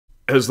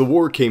As the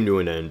war came to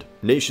an end,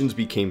 nations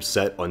became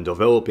set on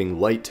developing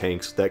light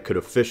tanks that could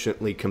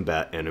efficiently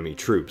combat enemy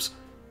troops.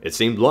 It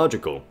seemed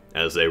logical,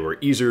 as they were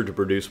easier to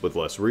produce with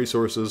less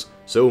resources,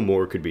 so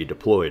more could be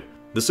deployed.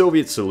 The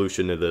Soviet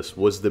solution to this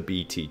was the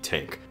BT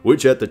tank,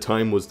 which at the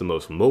time was the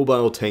most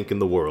mobile tank in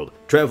the world,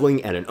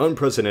 traveling at an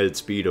unprecedented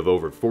speed of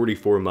over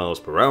 44 miles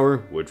per hour,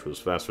 which was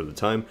fast for the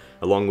time,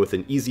 along with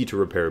an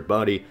easy-to-repair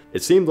body.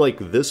 It seemed like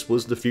this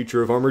was the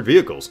future of armored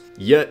vehicles.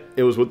 Yet,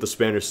 it was with the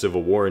Spanish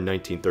Civil War in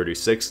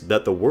 1936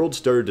 that the world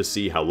started to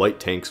see how light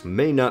tanks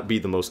may not be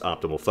the most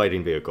optimal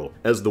fighting vehicle.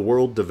 As the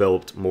world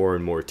developed more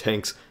and more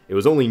tanks, it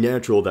was only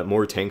natural that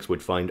more tanks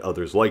would find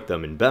others like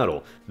them in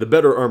battle. The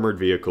better armored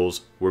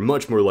vehicles were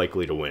much more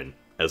likely to win,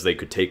 as they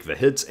could take the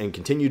hits and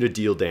continue to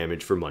deal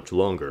damage for much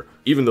longer.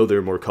 Even though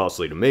they're more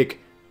costly to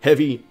make,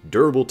 heavy,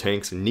 durable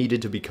tanks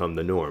needed to become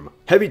the norm.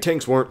 Heavy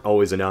tanks weren't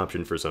always an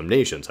option for some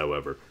nations,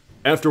 however.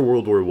 After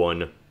World War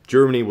I,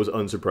 Germany was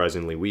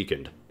unsurprisingly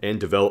weakened, and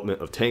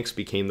development of tanks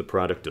became the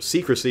product of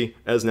secrecy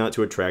as not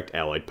to attract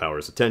Allied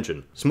powers'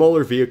 attention.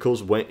 Smaller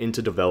vehicles went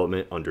into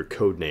development under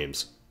code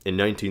names. In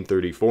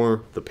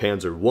 1934, the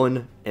Panzer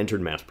I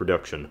entered mass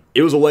production.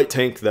 It was a light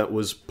tank that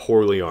was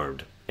poorly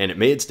armed, and it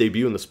made its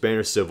debut in the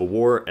Spanish Civil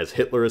War as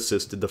Hitler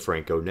assisted the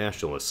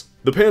Franco-nationalists.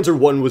 The Panzer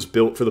I was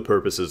built for the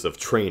purposes of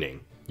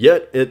training,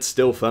 yet it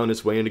still found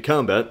its way into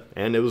combat,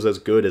 and it was as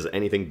good as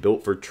anything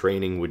built for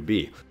training would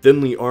be.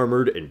 Thinly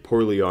armored and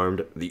poorly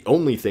armed, the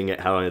only thing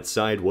it had on its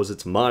side was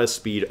its modest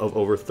speed of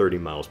over 30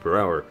 miles per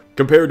hour.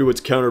 Compared to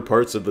its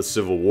counterparts of the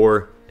Civil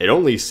War, it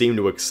only seemed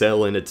to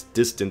excel in its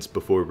distance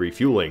before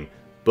refueling,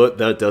 but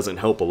that doesn't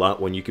help a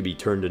lot when you can be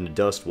turned into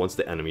dust once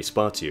the enemy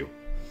spots you.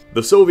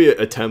 The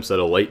Soviet attempts at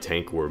a light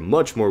tank were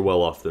much more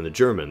well off than the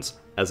Germans,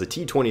 as the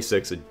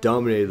T-26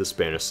 dominated the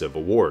Spanish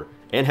Civil War,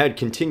 and had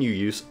continued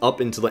use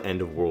up until the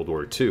end of World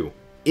War II.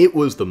 It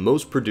was the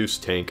most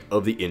produced tank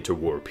of the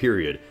interwar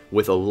period,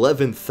 with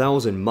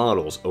 11,000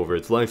 models over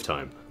its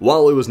lifetime.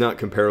 While it was not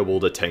comparable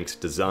to tanks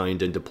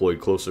designed and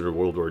deployed closer to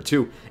World War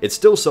II, it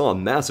still saw a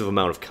massive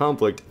amount of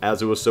conflict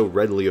as it was so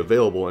readily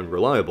available and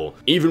reliable.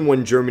 Even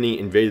when Germany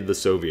invaded the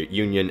Soviet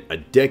Union a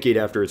decade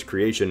after its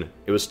creation,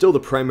 it was still the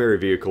primary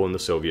vehicle in the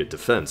Soviet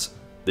defense.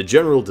 The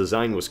general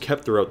design was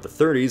kept throughout the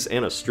 30s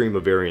and a stream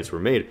of variants were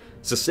made,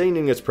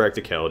 sustaining its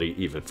practicality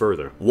even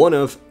further. One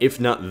of, if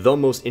not the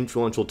most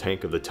influential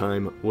tank of the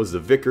time, was the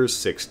Vickers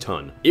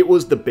 6-ton. It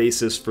was the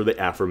basis for the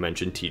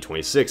aforementioned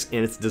T-26,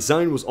 and its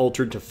design was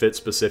altered to fit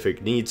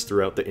specific needs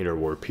throughout the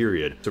interwar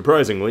period.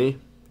 Surprisingly,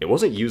 it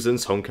wasn't used in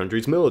its home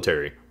country's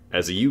military,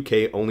 as the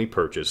UK only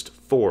purchased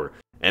 4.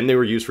 And they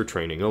were used for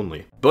training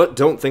only. But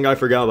don't think I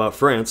forgot about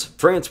France.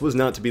 France was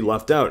not to be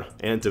left out,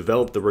 and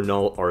developed the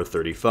Renault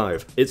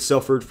R35. It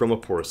suffered from a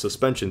poor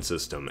suspension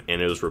system,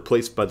 and it was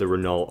replaced by the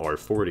Renault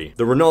R40.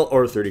 The Renault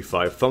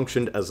R35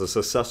 functioned as a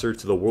successor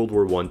to the World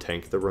War I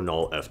tank, the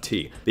Renault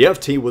FT. The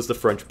FT was the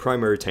French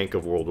primary tank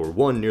of World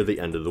War I near the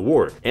end of the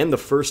war, and the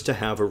first to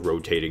have a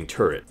rotating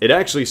turret. It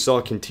actually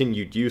saw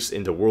continued use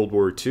into World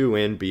War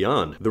II and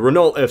beyond. The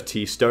Renault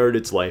FT started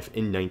its life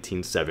in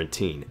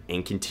 1917,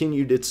 and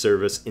continued its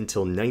service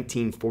until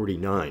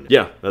 1949.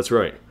 Yeah, that's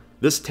right.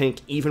 This tank,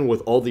 even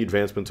with all the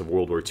advancements of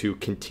World War II,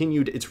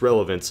 continued its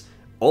relevance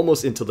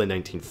almost until the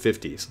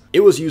 1950s. It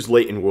was used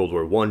late in World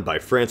War I by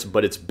France,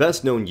 but its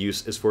best known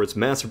use is for its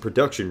massive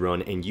production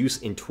run and use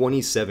in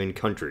 27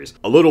 countries.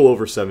 A little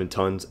over 7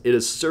 tons, it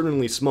is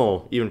certainly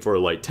small, even for a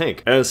light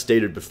tank. As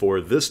stated before,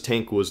 this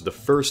tank was the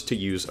first to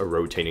use a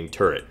rotating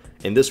turret,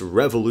 and this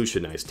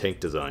revolutionized tank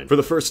design. For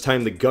the first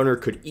time, the gunner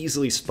could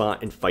easily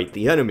spot and fight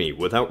the enemy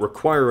without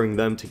requiring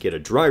them to get a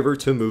driver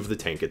to move the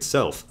tank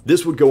itself.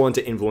 This would go on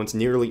to influence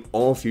nearly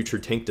all future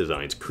tank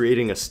designs,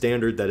 creating a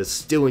standard that is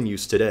still in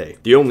use today.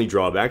 The only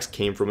drawbacks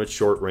came from its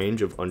short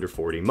range of under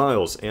 40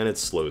 miles and its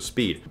slow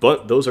speed,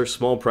 but those are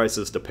small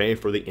prices to pay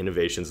for the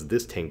innovations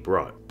this tank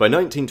brought. By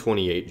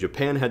 1928,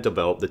 Japan had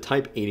developed the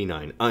Type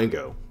 89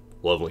 Igo,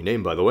 lovely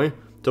name by the way,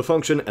 to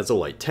function as a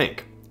light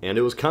tank, and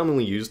it was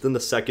commonly used in the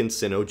Second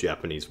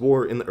Sino-Japanese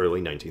War in the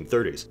early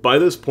 1930s. By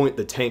this point,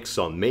 the tank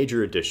saw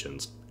major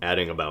additions,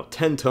 adding about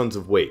 10 tons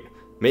of weight,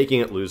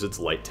 making it lose its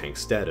light tank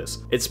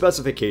status. Its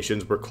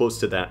specifications were close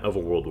to that of a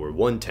World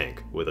War I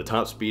tank, with a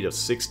top speed of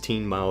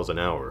 16 miles an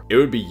hour. It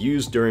would be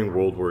used during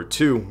World War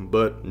II,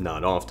 but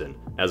not often,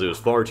 as it was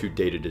far too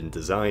dated in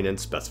design and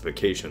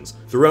specifications.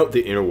 Throughout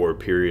the interwar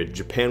period,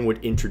 Japan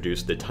would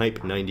introduce the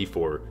Type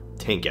 94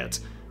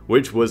 tankettes,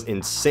 which was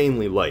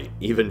insanely light,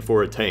 even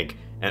for a tank,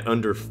 at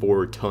under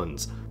 4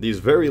 tons. These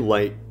very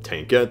light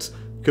tankettes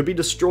could be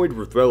destroyed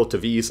with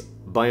relative ease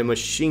by a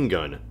machine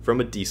gun from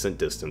a decent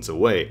distance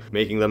away,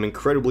 making them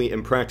incredibly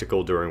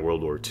impractical during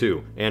World War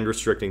II, and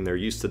restricting their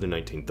use to the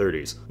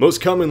 1930s.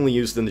 Most commonly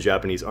used in the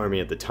Japanese army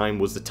at the time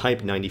was the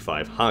Type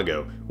 95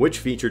 Hago, which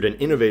featured an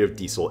innovative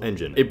diesel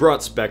engine. It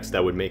brought specs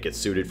that would make it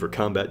suited for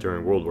combat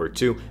during World War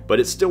II, but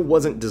it still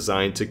wasn't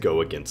designed to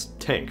go against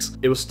tanks.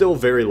 It was still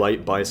very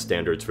light by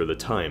standards for the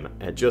time,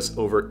 at just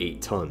over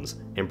 8 tons,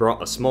 and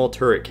brought a small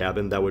turret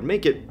cabin that would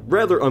make it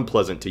rather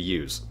unpleasant to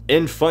use.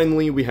 And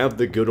finally, we have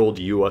the good old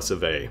US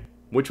of A,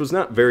 which was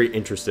not very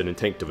interested in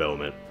tank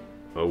development.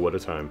 Oh, what a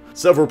time.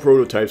 Several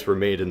prototypes were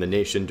made in the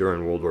nation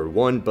during World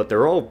War I, but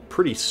they're all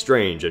pretty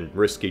strange and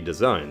risky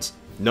designs.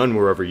 None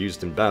were ever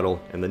used in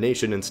battle, and the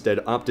nation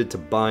instead opted to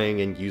buying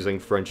and using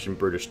French and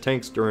British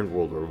tanks during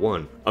World War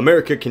I.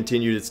 America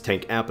continued its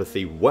tank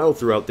apathy well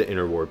throughout the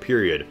interwar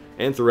period,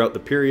 and throughout the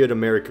period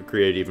America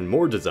created even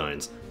more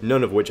designs,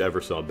 none of which ever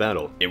saw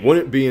battle. It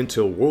wouldn't be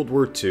until World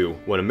War II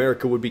when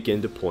America would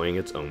begin deploying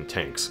its own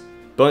tanks.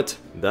 But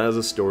that is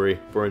a story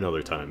for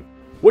another time.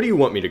 What do you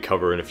want me to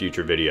cover in a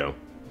future video?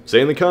 Say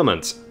in the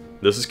comments.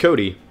 This is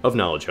Cody of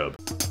Knowledge Hub.